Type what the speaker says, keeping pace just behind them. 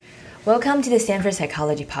Welcome to the Stanford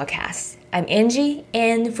Psychology Podcast. I'm Angie,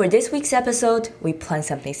 and for this week's episode, we plan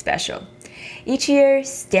something special. Each year,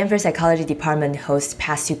 Stanford Psychology Department hosts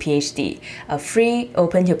Path to PhD, a free,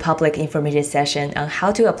 open to public information session on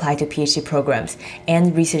how to apply to PhD programs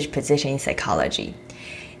and research position in psychology.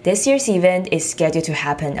 This year's event is scheduled to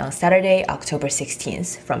happen on Saturday, October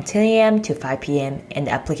 16th from 10 a.m. to 5 p.m. and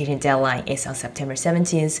the application deadline is on September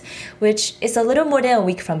 17th, which is a little more than a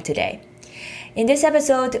week from today. In this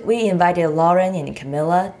episode, we invited Lauren and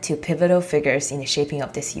Camilla, two pivotal figures in the shaping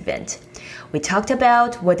of this event. We talked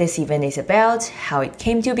about what this event is about, how it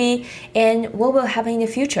came to be, and what will happen in the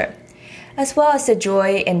future, as well as the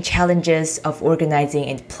joy and challenges of organizing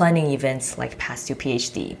and planning events like Path to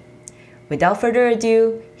PhD. Without further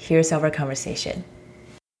ado, here's our conversation.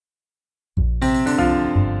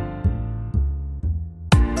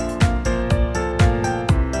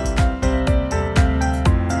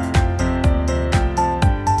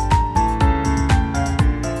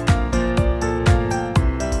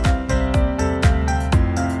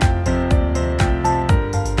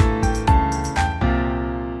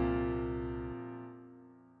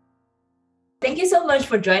 Thank you so much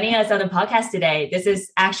for joining us on the podcast today. This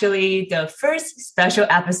is actually the first special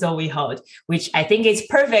episode we hold, which I think is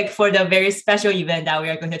perfect for the very special event that we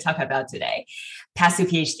are going to talk about today, Path to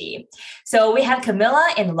PhD. So we have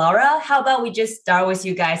Camilla and Laura. How about we just start with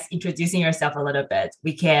you guys introducing yourself a little bit?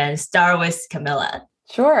 We can start with Camilla.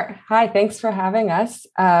 Sure. Hi, thanks for having us.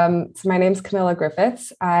 So my name is Camilla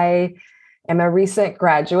Griffiths. I am a recent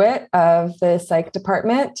graduate of the psych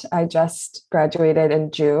department. I just graduated in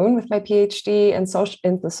June with my PhD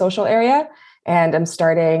in the social area, and I'm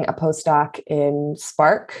starting a postdoc in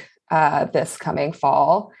Spark this coming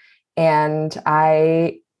fall. And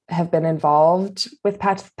I have been involved with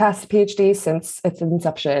Path to PhD since its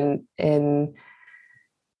inception in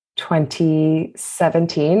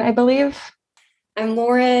 2017, I believe. I'm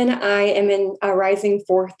Lauren. I am in a rising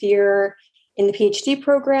fourth year in the PhD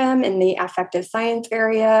program in the affective science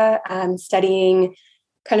area, studying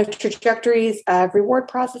kind of trajectories of reward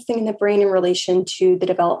processing in the brain in relation to the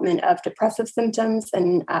development of depressive symptoms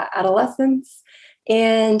in adolescents.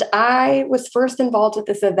 And I was first involved with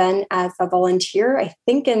this event as a volunteer, I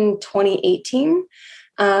think in 2018,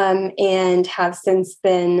 and have since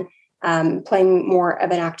been playing more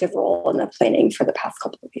of an active role in the planning for the past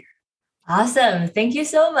couple of years. Awesome. Thank you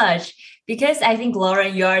so much. Because I think,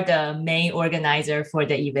 Lauren, you're the main organizer for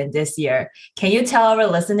the event this year. Can you tell our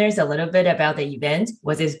listeners a little bit about the event?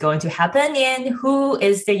 What is going to happen and who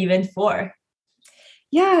is the event for?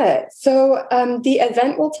 Yeah, so the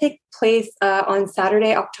event will take place on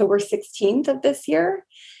Saturday, October 16th of this year.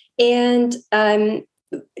 And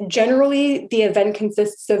generally, the event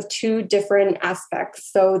consists of two different aspects.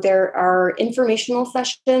 So there are informational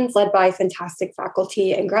sessions led by fantastic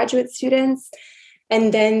faculty and graduate students.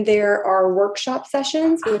 And then there are workshop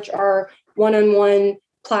sessions, which are one-on-one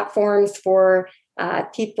platforms for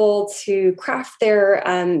people to craft their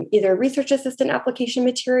either research assistant application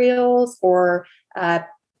materials or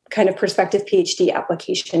kind of prospective PhD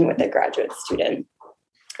application with a graduate student.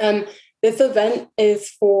 This event is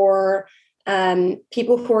for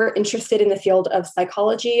people who are interested in the field of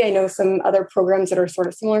psychology. I know some other programs that are sort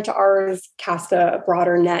of similar to ours cast a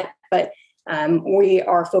broader net, but we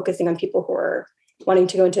are focusing on people who are wanting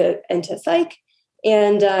to go into psych.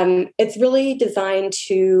 And it's really designed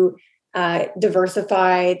to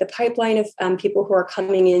diversify the pipeline of people who are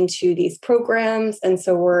coming into these programs. And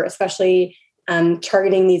so we're especially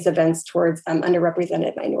targeting these events towards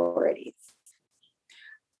underrepresented minorities.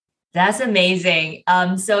 That's amazing.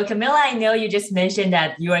 So Camilla, I know you just mentioned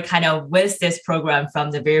that you are kind of with this program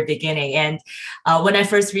from the very beginning. And when I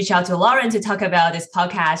first reached out to Lauren to talk about this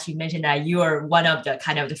podcast, you mentioned that you are one of the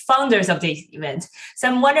kind of the founders of this event. So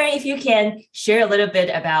I'm wondering if you can share a little bit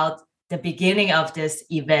about the beginning of this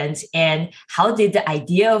event and how did the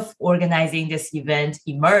idea of organizing this event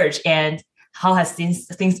emerge and how has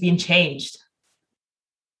things been changed?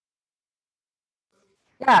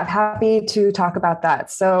 Yeah, I'm happy to talk about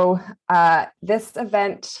that. So this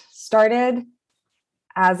event started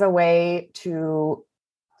as a way to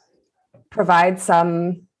provide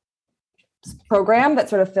some program that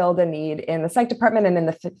sort of filled a need in the psych department and in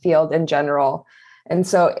the field in general. And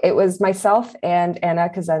so it was myself and Anna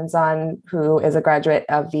Kazenzan, who is a graduate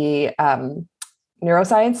of the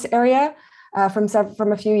neuroscience area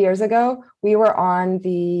from a few years ago. We were on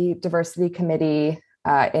the diversity committee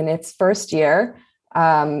in its first year.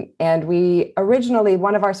 And we originally,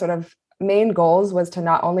 one of our sort of main goals was to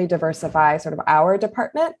not only diversify sort of our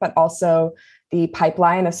department, but also the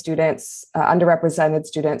pipeline of students, underrepresented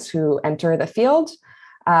students who enter the field.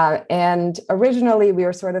 And originally, we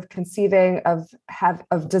were sort of conceiving of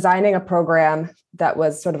designing a program that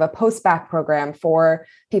was sort of a post-bac program for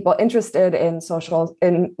people interested in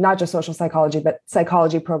not just social psychology, but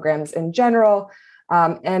psychology programs in general,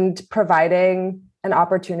 and providing an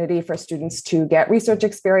opportunity for students to get research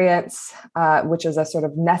experience, which is a sort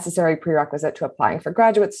of necessary prerequisite to applying for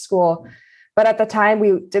graduate school. But at the time,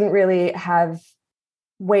 we didn't really have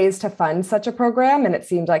ways to fund such a program. And it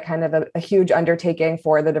seemed like kind of a huge undertaking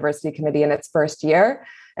for the diversity committee in its first year.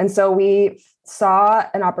 And so we saw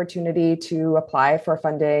an opportunity to apply for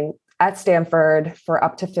funding at Stanford for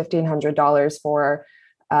up to $1,500 for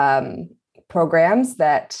programs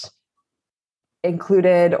that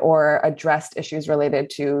included or addressed issues related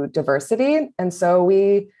to diversity. And so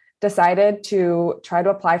we decided to try to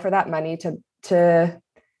apply for that money to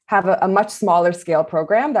have a much smaller scale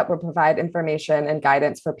program that would provide information and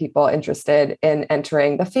guidance for people interested in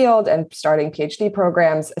entering the field and starting PhD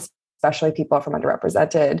programs, especially people from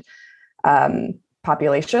underrepresented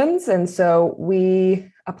populations. And so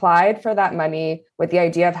we applied for that money with the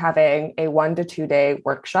idea of having a 1 to 2 day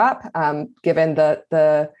workshop. Given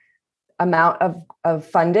the amount of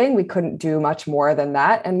funding, we couldn't do much more than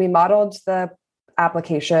that. And we modeled the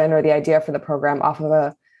application or the idea for the program off of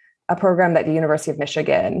a program that the University of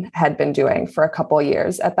Michigan had been doing for a couple of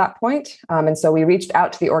years at that point. And so we reached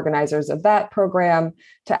out to the organizers of that program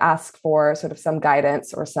to ask for sort of some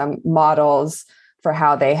guidance or some models for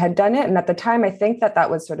how they had done it. And at the time, I think that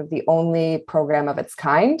was sort of the only program of its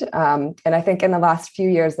kind. And I think in the last few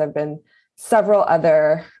years, there have been several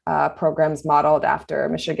other programs modeled after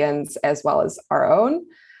Michigan's as well as our own.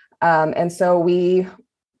 And so we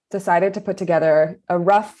decided to put together a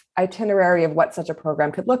rough itinerary of what such a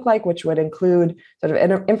program could look like, which would include sort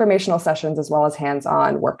of informational sessions as well as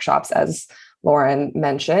hands-on workshops, as Lauren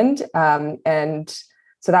mentioned. And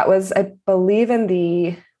so that was, I believe, in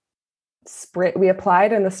the spring. We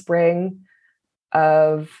applied in the spring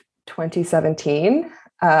of 2017.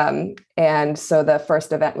 And so the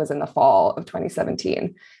first event was in the fall of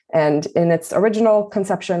 2017. And in its original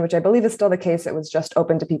conception, which I believe is still the case, it was just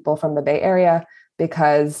open to people from the Bay Area,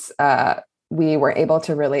 because we were able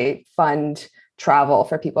to really fund travel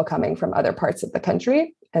for people coming from other parts of the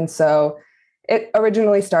country. And so it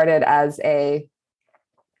originally started as a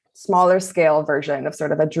smaller scale version of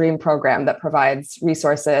sort of a dream program that provides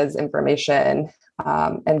resources, information,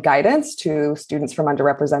 and guidance to students from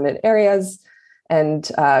underrepresented areas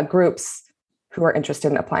and groups who are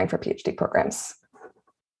interested in applying for PhD programs.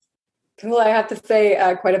 Well, I have to say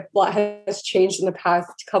quite a lot has changed in the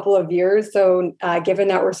past couple of years. So given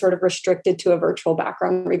that we're sort of restricted to a virtual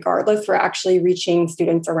background regardless, we're actually reaching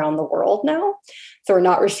students around the world now. So we're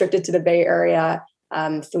not restricted to the Bay Area.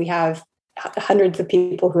 So we have hundreds of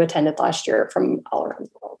people who attended last year from all around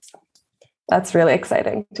the world. So that's really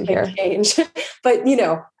exciting to hear. Change. But,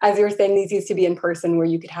 as you were saying, these used to be in person where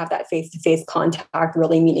you could have that face-to-face contact,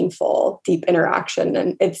 really meaningful, deep interaction.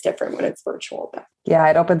 And it's different when it's virtual. Yeah,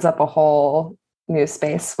 it opens up a whole new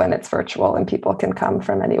space when it's virtual and people can come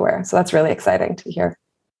from anywhere. So that's really exciting to hear.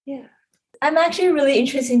 Yeah. I'm actually really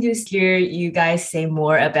interested to hear you guys say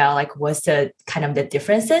more about what's the kind of the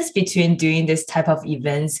differences between doing this type of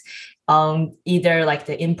events, either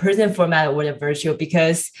the in-person format or the virtual,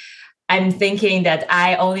 because I'm thinking that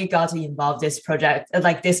I only got to involve this project,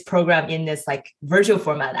 this program in this virtual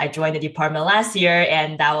format. I joined the department last year,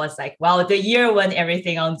 and that was the year when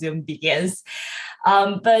everything on Zoom begins.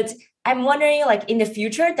 But I'm wondering, in the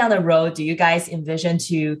future down the road, do you guys envision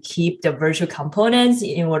to keep the virtual components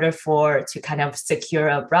in order to kind of secure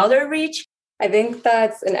a broader reach? I think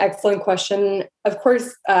that's an excellent question. Of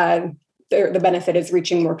course, the benefit is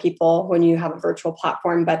reaching more people when you have a virtual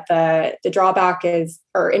platform, but the drawback is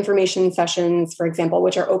our information sessions, for example,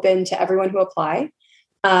 which are open to everyone who apply.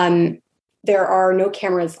 There are no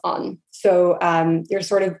cameras on. So you're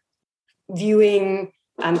sort of viewing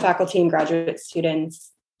faculty and graduate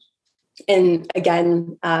students. And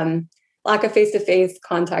again, lack of face-to-face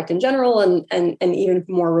contact in general, and even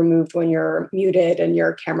more removed when you're muted and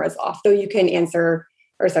your camera's off, though you can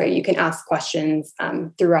you can ask questions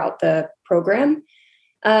throughout the program.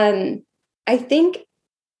 I think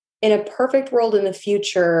in a perfect world in the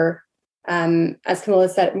future, as Camilla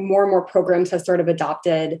said, more and more programs have sort of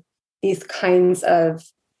adopted these kinds of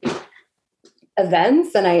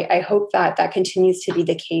events. And I hope that continues to be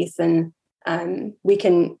the case. And we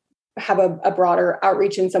can have a broader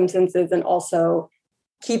outreach in some senses, and also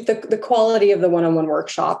keep the quality of the one-on-one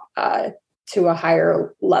workshop to a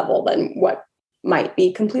higher level than what might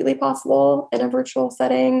be completely possible in a virtual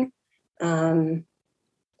setting.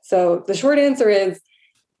 So the short answer is,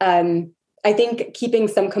 I think keeping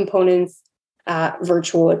some components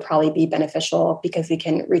virtual would probably be beneficial because we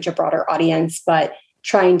can reach a broader audience, but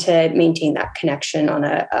trying to maintain that connection on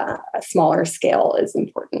a smaller scale is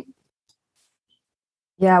important.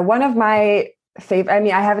 Yeah, one of my favorite, I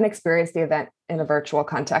mean, I haven't experienced the event in a virtual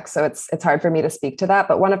context, so it's hard for me to speak to that,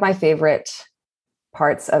 but one of my favorite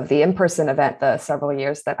parts of the in-person event, the several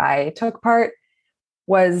years that I took part,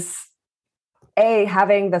 was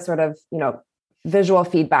having the sort of, visual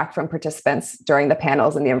feedback from participants during the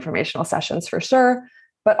panels and the informational sessions for sure,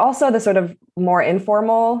 but also the sort of more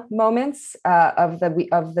informal moments of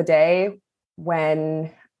the day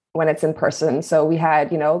when it's in person. So we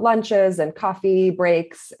had, lunches and coffee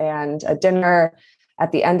breaks and a dinner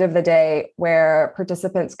at the end of the day where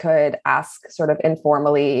participants could ask sort of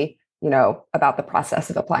informally, about the process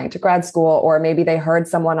of applying to grad school, or maybe they heard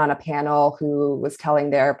someone on a panel who was telling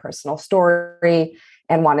their personal story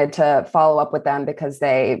and wanted to follow up with them because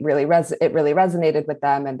it really resonated with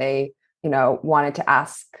them, and they, wanted to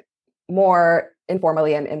ask more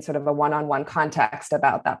informally in sort of a one-on-one context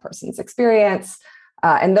about that person's experience.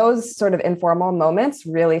 And those sort of informal moments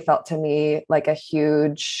really felt to me like a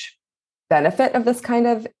huge benefit of this kind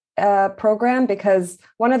of program, because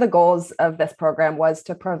one of the goals of this program was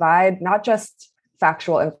to provide not just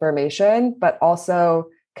factual information, but also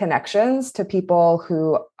connections to people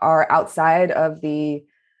who are outside of the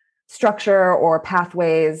structure or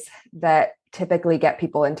pathways that typically get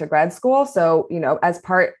people into grad school. So, as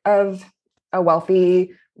part of a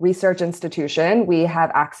wealthy research institution, we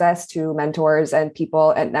have access to mentors and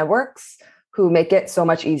people and networks who make it so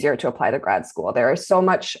much easier to apply to grad school. There is so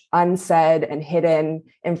much unsaid and hidden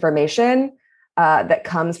information that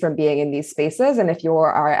comes from being in these spaces. And if you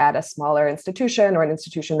are at a smaller institution or an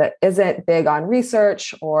institution that isn't big on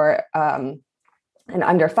research, or an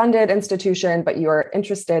underfunded institution, but you're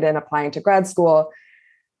interested in applying to grad school,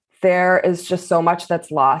 there is just so much that's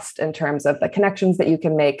lost in terms of the connections that you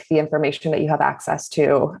can make, the information that you have access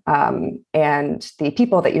to, and the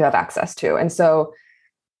people that you have access to. And so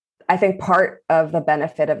I think part of the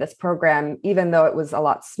benefit of this program, even though it was a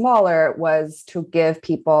lot smaller, was to give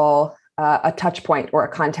people a touch point or a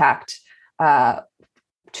contact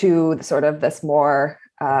to sort of this more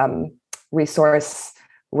resource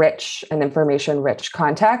rich and information rich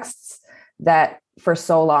contexts that for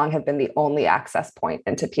so long have been the only access point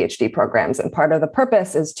into PhD programs. And part of the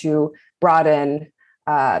purpose is to broaden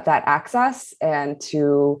that access and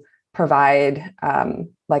to provide,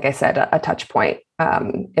 like I said, a touch point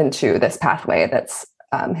into this pathway that's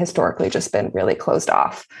historically just been really closed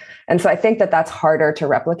off. And so I think that that's harder to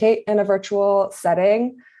replicate in a virtual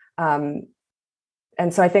setting. And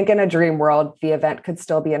so I think in a dream world, the event could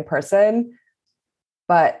still be in person,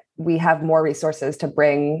 but we have more resources to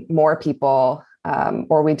bring more people,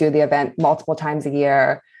 or we do the event multiple times a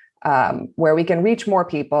year, where we can reach more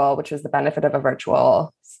people, which is the benefit of a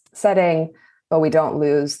virtual setting, but we don't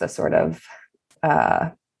lose the sort of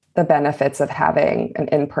the benefits of having an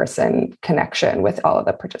in-person connection with all of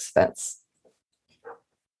the participants.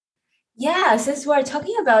 Yeah, since we're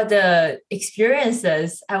talking about the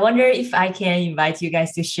experiences, I wonder if I can invite you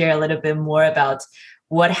guys to share a little bit more about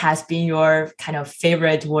what has been your kind of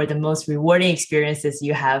favorite or the most rewarding experiences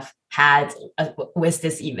you have had with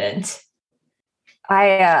this event.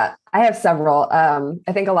 I have several.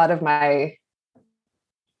 I think a lot of my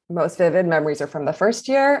most vivid memories are from the first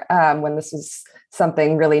year, when this was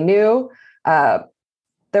something really new.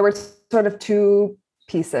 There were sort of two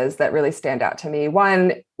pieces that really stand out to me.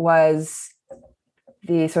 One was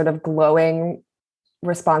the sort of glowing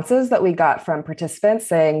responses that we got from participants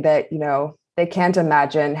saying that, they can't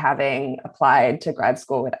imagine having applied to grad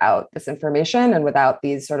school without this information and without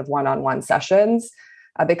these sort of one-on-one sessions,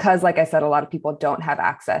 because, like I said, a lot of people don't have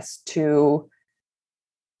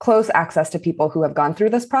close access to people who have gone through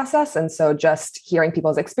this process. And so just hearing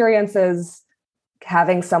people's experiences,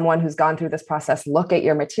 having someone who's gone through this process look at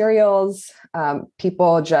your materials,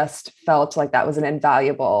 people just felt like that was an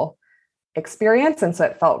invaluable experience. And so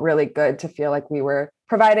it felt really good to feel like we were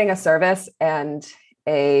providing a service and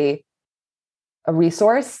a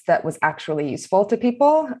resource that was actually useful to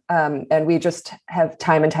people. And we just have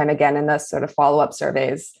time and time again in the sort of follow-up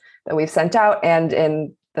surveys that we've sent out and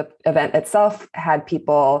in the event itself had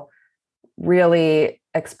people really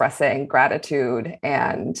expressing gratitude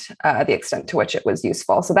and the extent to which it was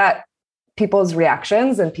useful. So that people's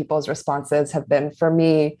reactions and people's responses have been, for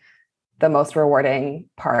me, the most rewarding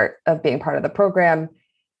part of being part of the program.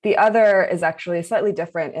 The other is actually slightly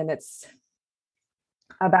different, and it's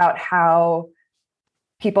about how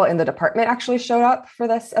people in the department actually showed up for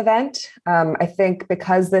this event. I think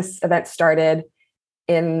because this event started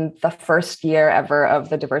in the first year ever of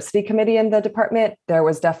the diversity committee in the department, there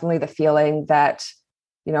was definitely the feeling that,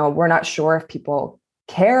 we're not sure if people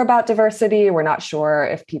care about diversity. We're not sure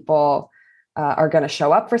if people are going to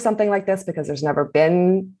show up for something like this, because there's never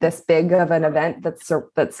been this big of an event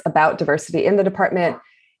that's about diversity in the department.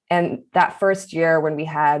 And that first year, when we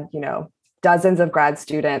had, dozens of grad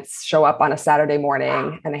students show up on a Saturday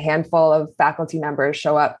morning and a handful of faculty members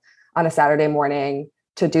show up on a Saturday morning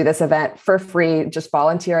to do this event for free, just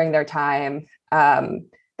volunteering their time.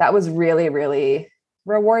 That was really, really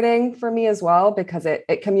rewarding for me as well, because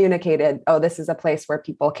it communicated, oh, this is a place where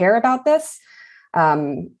people care about this.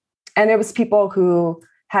 And it was people who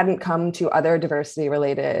hadn't come to other diversity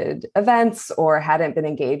related events or hadn't been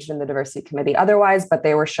engaged in the diversity committee otherwise, but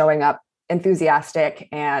they were showing up enthusiastic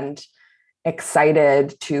and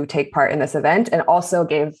excited to take part in this event, and also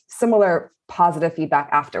gave similar positive feedback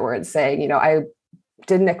afterwards, saying, I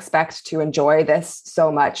didn't expect to enjoy this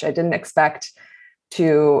so much. I didn't expect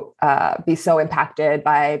to be so impacted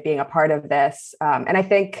by being a part of this. And I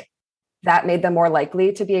think that made them more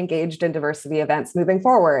likely to be engaged in diversity events moving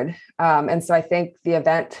forward. And so I think the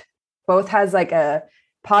event both has like a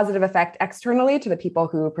positive effect externally to the people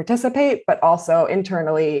who participate, but also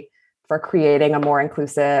internally for creating a more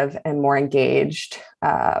inclusive and more engaged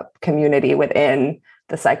community within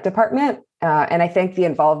the psych department. And I think the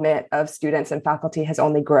involvement of students and faculty has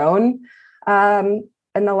only grown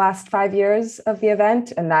in the last 5 years of the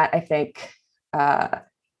event. And that, I think,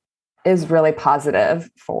 is really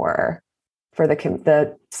positive for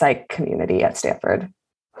the psych community at Stanford.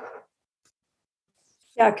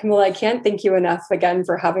 Yeah, Camilla, I can't thank you enough again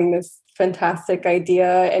for having this fantastic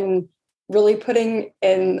idea and really putting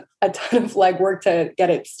in a ton of legwork to get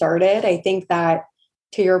it started. I think that,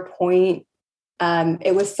 to your point,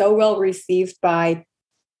 it was so well received by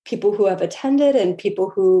people who have attended and people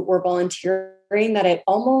who were volunteering that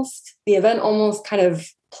the event almost kind of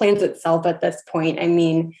plans itself at this point. I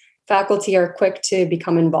mean, faculty are quick to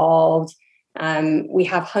become involved. We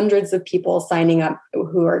have hundreds of people signing up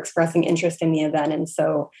who are expressing interest in the event. And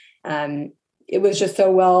so it was just so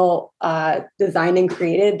well designed and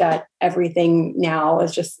created that everything now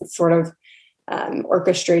is just sort of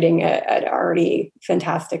orchestrating an already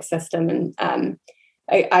fantastic system. And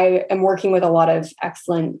I am working with a lot of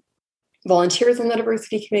excellent volunteers in the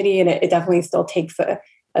diversity committee, and it definitely still takes a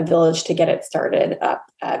village to get it started up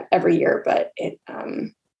every year, but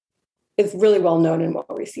it's really well known and well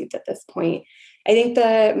received at this point. I think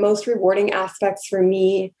the most rewarding aspects for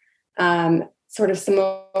me sort of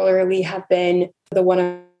similarly have been the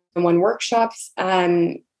one-on-one workshops.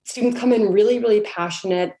 Students come in really, really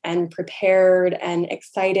passionate and prepared and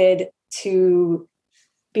excited to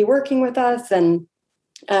be working with us. And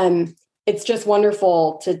it's just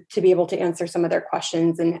wonderful to be able to answer some of their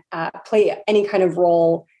questions and play any kind of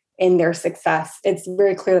role in their success. It's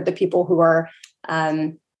very clear that the people who are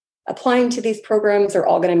applying to these programs are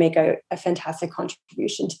all going to make a fantastic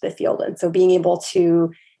contribution to the field. And so being able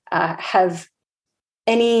to have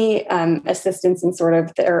any assistance in sort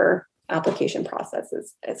of their application process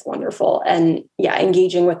is wonderful. And yeah,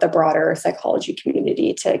 engaging with the broader psychology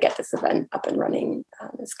community to get this event up and running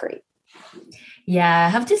is great. Yeah, I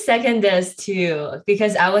have to second this too,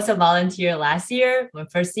 because I was a volunteer last year, my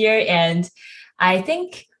first year. And I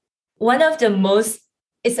think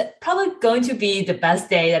it's probably going to be the best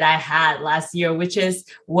day that I had last year, which is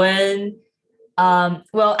when,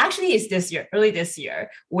 actually it's this year, early this year,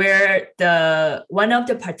 where one of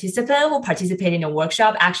the participants who participated in a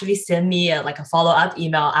workshop actually sent me a follow-up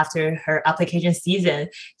email after her application season,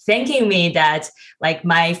 thanking me that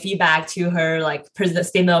my feedback to her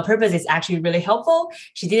statement of purpose is actually really helpful.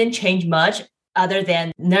 She didn't change much other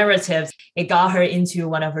than narratives. It got her into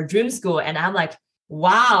one of her dream school. And I'm like,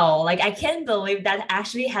 wow, I can't believe that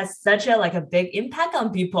actually has such a big impact on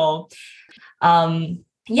people.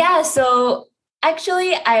 So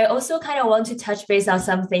actually, I also kind of want to touch base on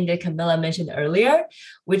something that Camilla mentioned earlier,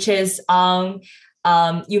 which is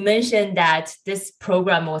you mentioned that this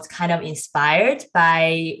program was kind of inspired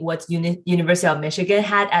by what University of Michigan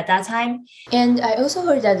had at that time. And I also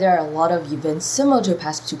heard that there are a lot of events similar to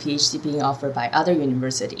Path to PhD being offered by other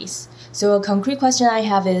universities. So a concrete question I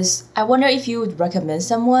have is, I wonder if you would recommend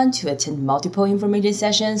someone to attend multiple information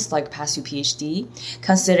sessions like Path to PhD,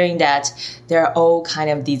 considering that they're all kind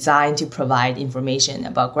of designed to provide information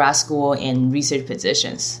about grad school and research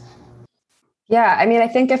positions. Yeah, I mean, I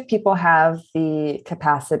think if people have the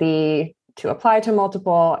capacity to apply to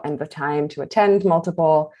multiple and the time to attend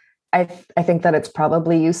multiple, I think that it's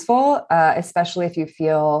probably useful, especially if you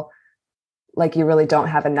feel like you really don't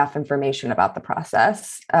have enough information about the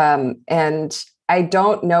process. And I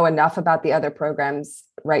don't know enough about the other programs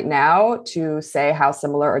right now to say how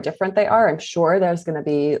similar or different they are. I'm sure there's going to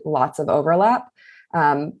be lots of overlap.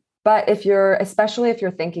 But especially if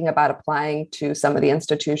you're thinking about applying to some of the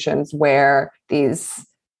institutions where these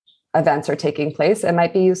events are taking place, it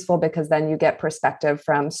might be useful because then you get perspective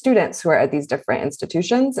from students who are at these different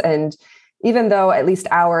institutions. And even though at least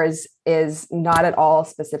ours is not at all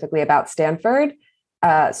specifically about Stanford,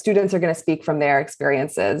 students are going to speak from their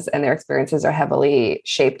experiences, and their experiences are heavily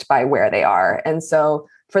shaped by where they are. And so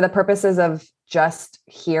for the purposes of just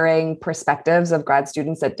hearing perspectives of grad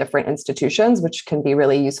students at different institutions, which can be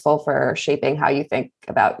really useful for shaping how you think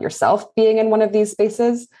about yourself being in one of these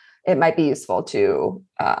spaces, it might be useful to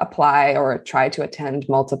apply or try to attend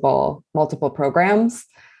multiple programs.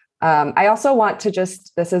 I also want to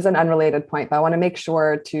this is an unrelated point, but I want to make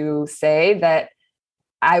sure to say that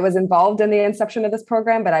I was involved in the inception of this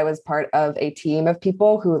program, but I was part of a team of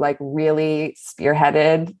people who really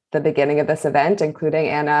spearheaded the beginning of this event, including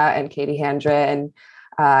Anna and Katie Handren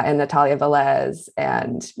and Natalia Velez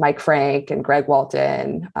and Mike Frank and Greg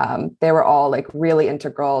Walton. They were all really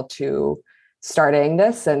integral to starting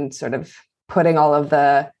this and sort of putting all of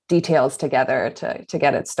the details together to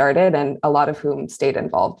get it started, and a lot of whom stayed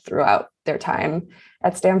involved throughout their time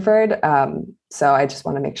at Stanford. So I just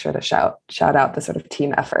want to make sure to shout out the sort of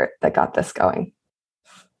team effort that got this going.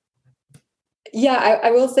 Yeah,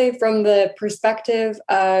 I will say from the perspective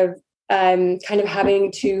of kind of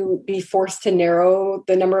having to be forced to narrow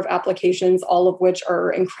the number of applications, all of which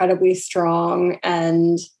are incredibly strong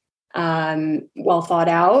and well thought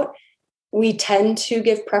out, we tend to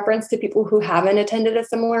give preference to people who haven't attended a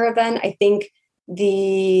similar event. I think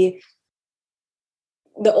the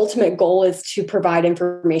ultimate goal is to provide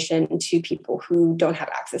information to people who don't have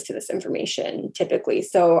access to this information typically.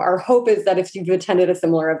 So our hope is that if you've attended a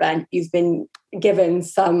similar event, you've been given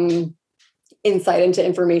some insight into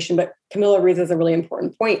information. But Camilla raises a really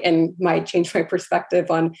important point and might change my perspective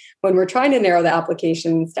on when we're trying to narrow the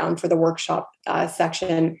applications down for the workshop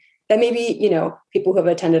section, that maybe, people who have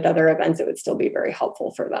attended other events, it would still be very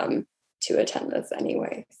helpful for them to attend this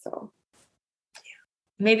anyway. So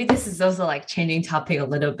maybe this is also changing topic a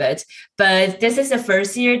little bit, but this is the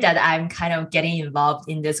first year that I'm kind of getting involved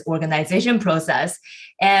in this organization process.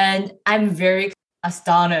 And I'm very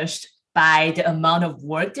astonished by the amount of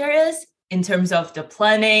work there is in terms of the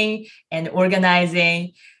planning and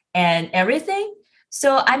organizing and everything.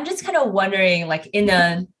 So I'm just kind of wondering, in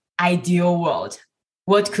an ideal world,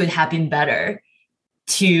 what could have been better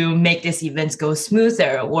to make these events go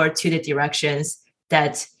smoother or to the directions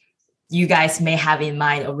that you guys may have in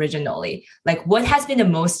mind originally? What has been the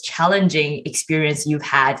most challenging experience you've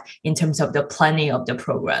had in terms of the planning of the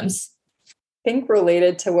programs? I think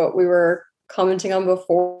related to what we were commenting on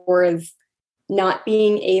before is not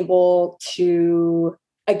being able to,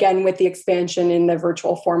 again, with the expansion in the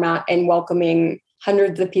virtual format and welcoming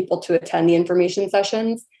hundreds of people to attend the information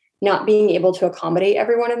sessions, not being able to accommodate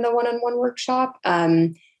everyone in the one-on-one workshop.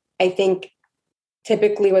 I think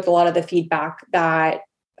typically with a lot of the feedback, that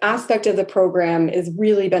aspect of the program is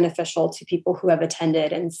really beneficial to people who have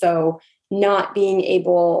attended. And so not being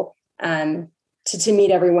able to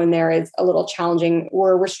meet everyone there is a little challenging.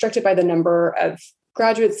 We're restricted by the number of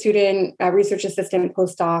graduate student, research assistant,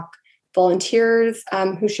 postdoc volunteers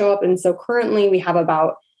who show up. And so currently we have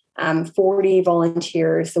about 40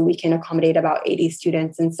 volunteers, so we can accommodate about 80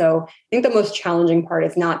 students. And so I think the most challenging part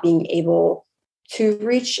is not being able to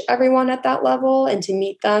reach everyone at that level and to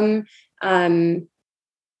meet them in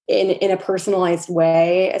a personalized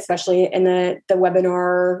way, especially in the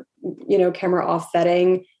webinar, camera off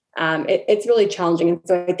setting. It's really challenging. And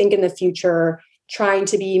so I think in the future, trying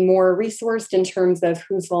to be more resourced in terms of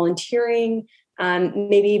who's volunteering,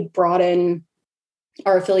 maybe broaden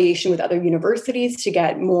our affiliation with other universities to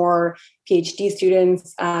get more PhD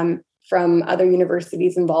students from other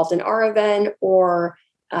universities involved in our event, or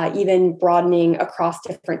even broadening across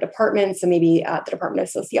different departments. So maybe the Department of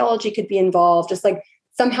Sociology could be involved, just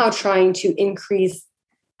somehow trying to increase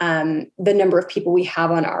the number of people we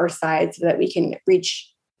have on our side so that we can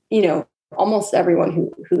reach, almost everyone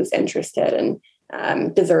who's interested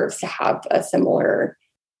and deserves to have a similar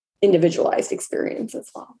individualized experience as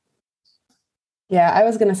well. Yeah, I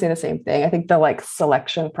was going to say the same thing. I think the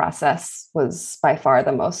selection process was by far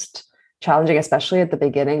the most challenging, especially at the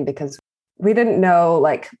beginning, because we didn't know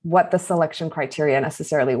what the selection criteria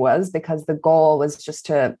necessarily was, because the goal was just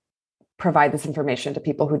to provide this information to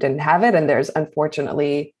people who didn't have it. And there's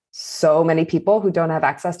unfortunately so many people who don't have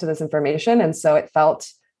access to this information. And so it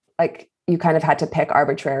felt like you kind of had to pick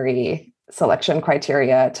arbitrary selection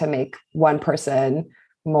criteria to make one person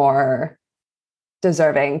more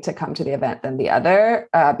deserving to come to the event than the other,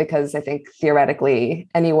 because I think theoretically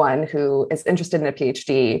anyone who is interested in a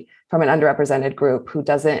PhD from an underrepresented group who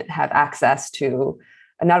doesn't have access to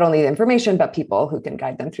not only the information but people who can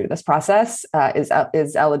guide them through this process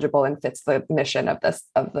is eligible and fits the mission of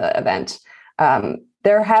the event.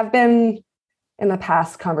 There have been in the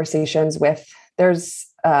past conversations with there's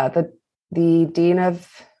the Dean of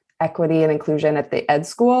Equity and Inclusion at the Ed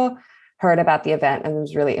School heard about the event and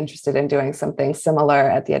was really interested in doing something similar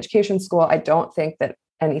at the Education School. I don't think that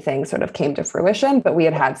anything sort of came to fruition, but we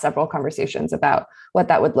had several conversations about what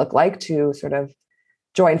that would look like to sort of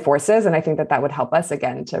join forces. And I think that would help us,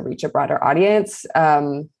 again, to reach a broader audience.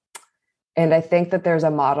 And I think that there's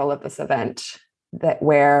a model of this event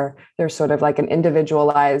where there's sort of like an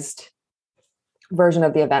individualized version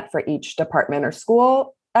of the event for each department or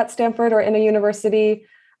school at Stanford or in a university.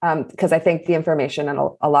 Because I think the information in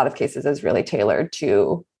a lot of cases is really tailored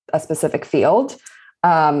to a specific field.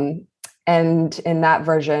 And in that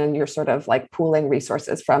version, you're sort of like pooling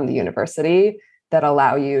resources from the university that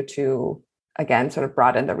allow you to, again, sort of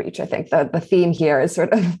broaden the reach. I think the theme here is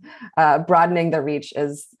sort of broadening the reach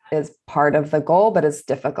is part of the goal, but is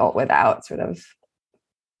difficult without sort of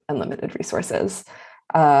unlimited resources.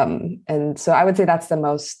 And so I would say that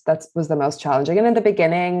was the most challenging. And in the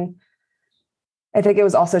beginning, I think it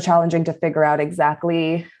was also challenging to figure out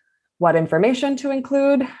exactly what information to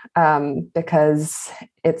include, because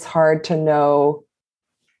it's hard to know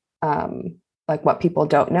like what people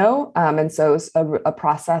don't know. And so it's a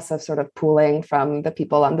process of sort of pooling from the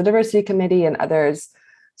people on the diversity committee and others,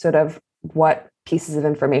 sort of what pieces of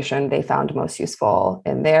information they found most useful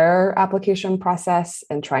in their application process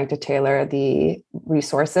and trying to tailor the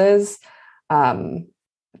resources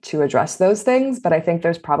to address those things. But I think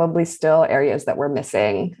there's probably still areas that we're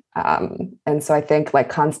missing. And so I think like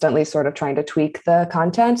constantly sort of trying to tweak the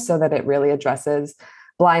content so that it really addresses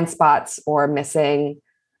blind spots or missing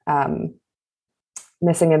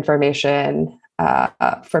information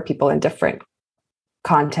for people in different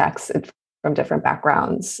contexts from different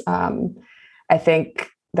backgrounds. I think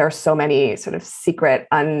there are so many sort of secret,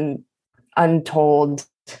 untold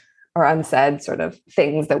or unsaid sort of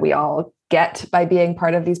things that we all get by being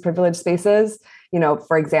part of these privileged spaces. You know,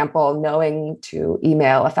 for example, knowing to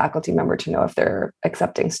email a faculty member to know if they're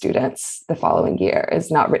accepting students the following year is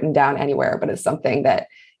not written down anywhere, but is something that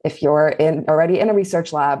if you're already in a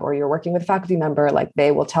research lab or you're working with a faculty member, like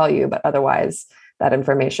they will tell you, but otherwise that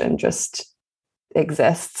information just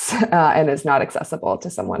exists and is not accessible to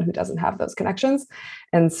someone who doesn't have those connections.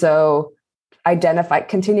 And so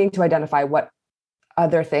continuing to identify what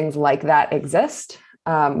other things like that exist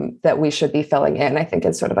that we should be filling in, I think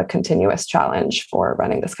is sort of a continuous challenge for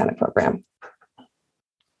running this kind of program.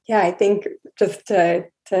 Yeah, I think just to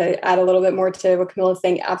add a little bit more to what Camilla is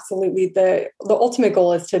saying, absolutely. The ultimate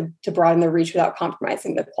goal is to broaden the reach without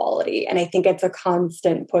compromising the quality. And I think it's a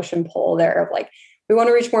constant push and pull there of like, we want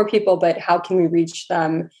to reach more people, but how can we reach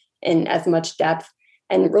them in as much depth?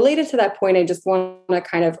 And related to that point, I just want to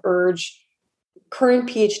kind of urge current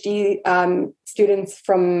PhD students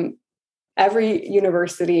from every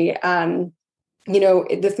university.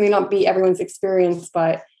 This may not be everyone's experience,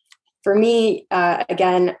 but for me,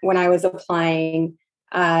 again, when I was applying,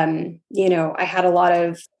 I had a lot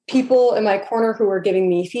of people in my corner who were giving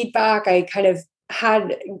me feedback. I kind of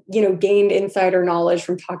had, gained insider knowledge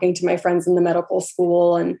from talking to my friends in the medical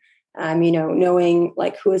school and, knowing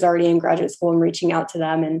like who is already in graduate school and reaching out to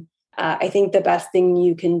them. And I think the best thing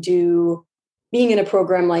you can do being in a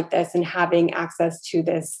program like this and having access to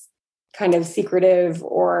this kind of secretive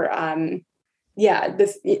or,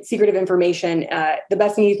 this secretive information, the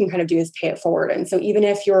best thing you can kind of do is pay it forward. And so even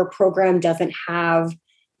if your program doesn't have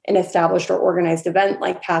an established or organized event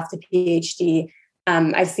like Path to PhD,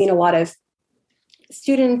 I've seen a lot of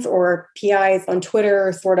students or PIs on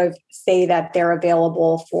Twitter sort of say that they're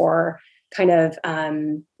available for kind of,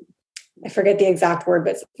 I forget the exact word,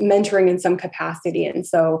 but mentoring in some capacity. And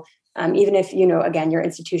so even if, again, your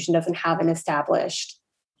institution doesn't have an established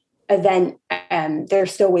event,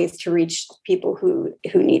 there's still ways to reach people who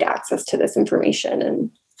need access to this information.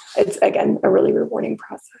 And it's, again, a really rewarding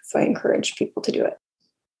process. So I encourage people to do it.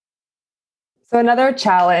 So another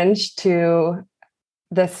challenge to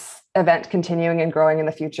this event continuing and growing in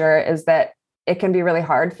the future is that it can be really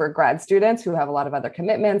hard for grad students who have a lot of other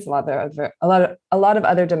commitments, a lot of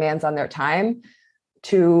other demands on their time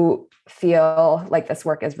to feel like this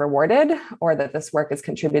work is rewarded or that this work is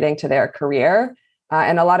contributing to their career.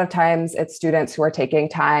 And a lot of times it's students who are taking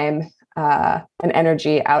time and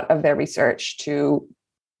energy out of their research to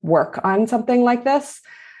work on something like this.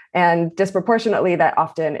 And disproportionately, that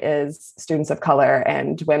often is students of color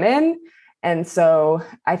and women. And so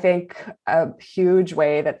I think a huge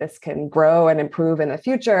way that this can grow and improve in the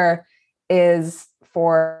future is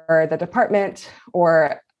for the department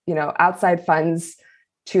or, outside funds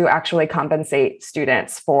to actually compensate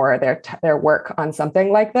students for their work on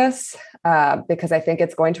something like this, because I think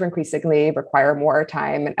it's going to increasingly require more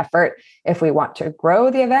time and effort if we want to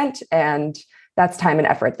grow the event. And that's time and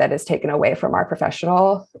effort that is taken away from our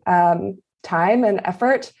professional time and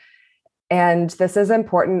effort. And this is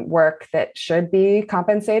important work that should be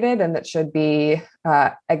compensated and that should be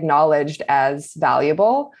acknowledged as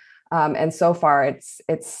valuable. And so far,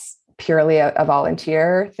 it's purely a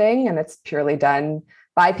volunteer thing, and it's purely done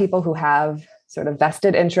by people who have sort of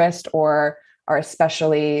vested interest or are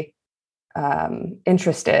especially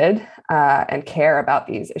interested and care about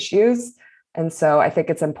these issues. And so I think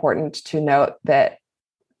it's important to note that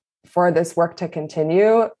for this work to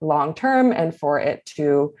continue long-term and for it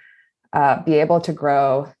to be able to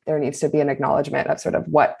grow, there needs to be an acknowledgement of sort of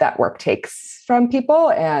what that work takes from people,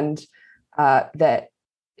 and that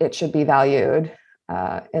it should be valued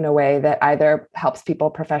in a way that either helps people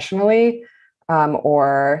professionally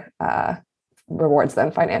or rewards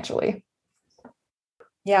them financially.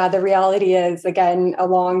 Yeah, the reality is, again,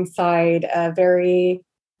 alongside a very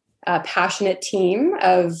passionate team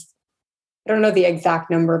of, I don't know the exact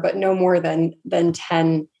number, but no more than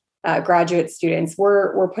 10 graduate students,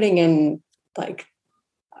 we're putting in like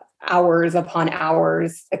hours upon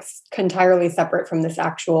hours, entirely separate from this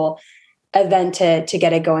actual event to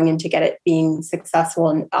get it going and to get it being successful.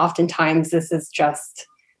 And oftentimes this is just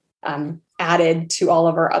added to all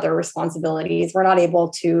of our other responsibilities. We're not able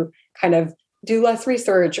to kind of do less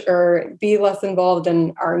research or be less involved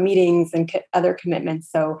in our meetings and other commitments.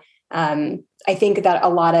 So I think that a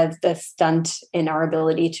lot of the stunt in our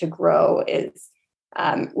ability to grow is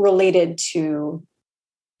related to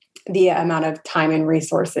the amount of time and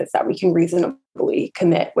resources that we can reasonably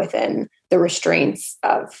commit within the restraints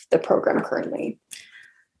of the program currently.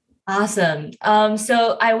 Awesome.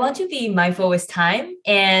 So I want to be mindful with time,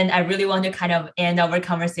 and I really want to kind of end our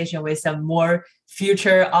conversation with some more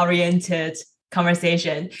future-oriented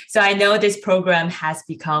conversation. So I know this program has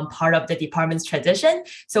become part of the department's tradition.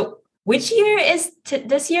 So which year is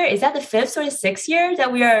this year? Is that the 5th or the 6th year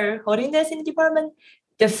that we are holding this in the department?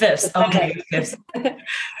 The 5th. Okay, 5th.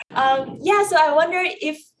 So I wonder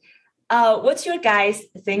if what's your guys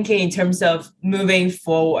thinking in terms of moving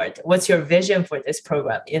forward? What's your vision for this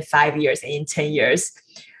program in 5 years and in 10 years?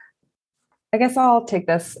 I guess I'll take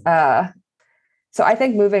this. So I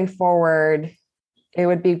think moving forward, it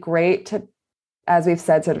would be great to, as we've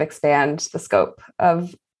said, sort of expand the scope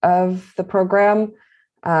of the program,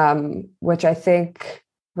 which I think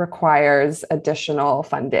requires additional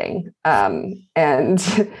funding and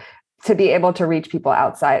to be able to reach people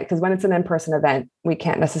outside, because when it's an in-person event, we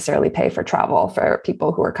can't necessarily pay for travel for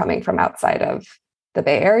people who are coming from outside of the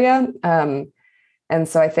Bay Area. And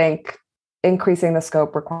so I think increasing the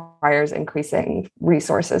scope requires increasing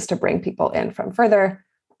resources to bring people in from further,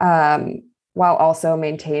 while also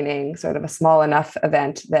maintaining sort of a small enough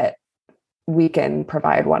event that we can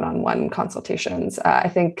provide one-on-one consultations. I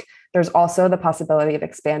think there's also the possibility of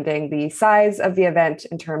expanding the size of the event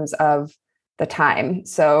in terms of the time.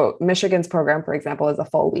 So Michigan's program, for example, is a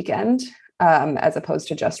full weekend as opposed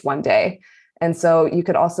to just one day. And so you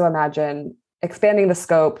could also imagine expanding the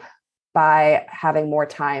scope by having more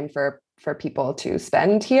time for people to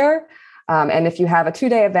spend here. And if you have a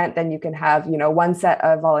 2-day event, then you can have, one set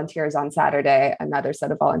of volunteers on Saturday, another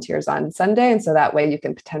set of volunteers on Sunday. And so that way you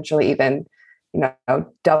can potentially even,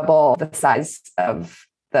 double the size of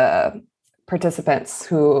the participants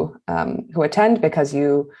who attend, because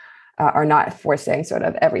you are not forcing sort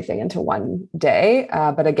of everything into one day.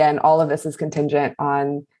 But again, all of this is contingent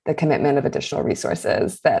on the commitment of additional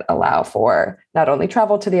resources that allow for not only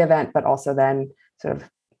travel to the event, but also then sort of,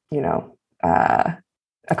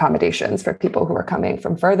 accommodations for people who are coming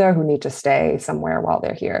from further, who need to stay somewhere while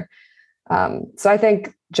they're here. So I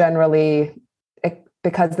think generally,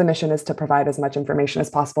 because the mission is to provide as much information as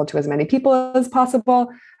possible to as many people as possible,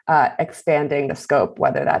 expanding the scope,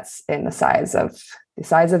 whether that's in the size of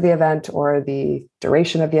the event or the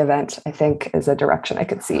duration of the event, I think is a direction I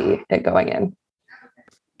could see it going in.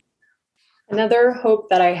 Another hope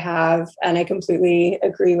that I have, and I completely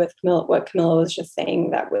agree with what Camilla was just saying,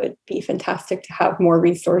 that would be fantastic to have more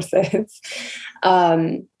resources.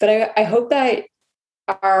 But I hope that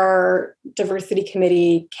our diversity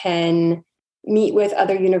committee can meet with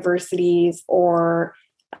other universities or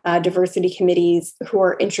diversity committees who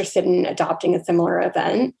are interested in adopting a similar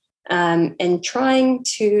event, and trying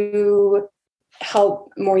to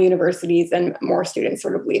help more universities and more students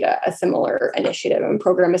sort of lead a similar initiative and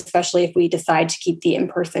program, especially if we decide to keep the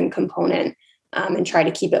in-person component and try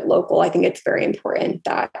to keep it local. I think it's very important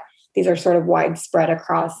that these are sort of widespread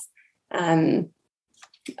across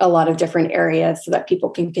a lot of different areas so that people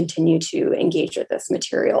can continue to engage with this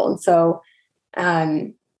material. And so,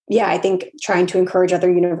 I think trying to encourage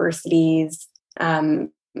other universities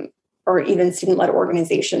or even student-led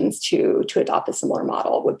organizations to adopt a similar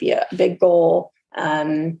model would be a big goal.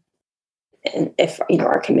 And if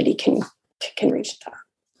our committee can reach that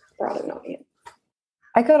broader audience.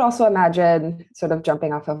 I could also imagine, sort of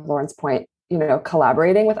jumping off of Lauren's point,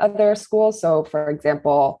 collaborating with other schools. So, for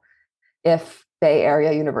example, if Bay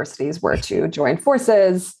Area universities were to join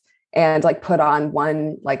forces and put on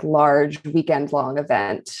one large weekend-long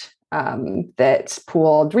event that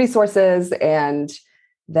pooled resources and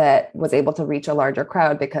that was able to reach a larger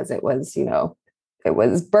crowd because it was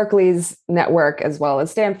Berkeley's network as well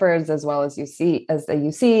as Stanford's, as well as the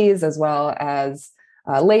UCs, as well as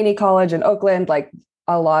Laney College in Oakland,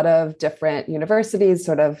 a lot of different universities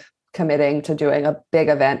sort of committing to doing a big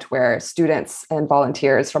event where students and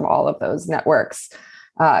volunteers from all of those networks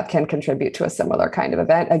can contribute to a similar kind of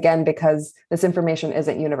event, again, because this information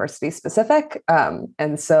isn't university specific.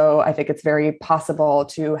 And so I think it's very possible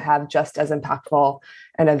to have just as impactful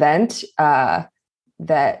an event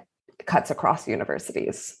that cuts across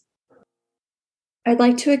universities. I'd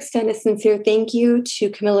like to extend a sincere thank you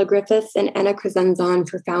to Camilla Griffiths and Anna Crescenzon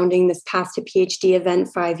for founding this Path to PhD event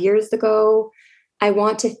 5 years ago. I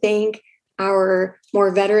want to thank our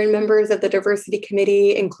more veteran members of the Diversity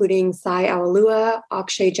Committee, including Sai Awalua,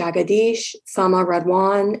 Akshay Jagadish, Sama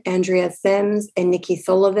Radwan, Andrea Sims, and Nikki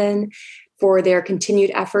Sullivan for their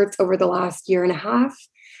continued efforts over the last year and a half.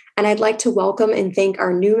 And I'd like to welcome and thank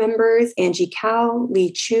our new members, Angie Cao,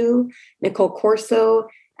 Lee Chu, Nicole Corso,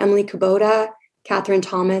 Emily Kubota, Catherine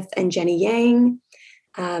Thomas, and Jenny Yang.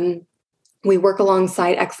 We work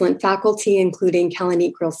alongside excellent faculty, including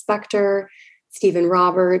Kelly Grill-Spector, Stephen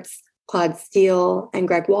Roberts, Claude Steele, and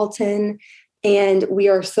Greg Walton. And we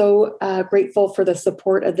are so grateful for the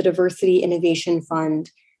support of the Diversity Innovation Fund.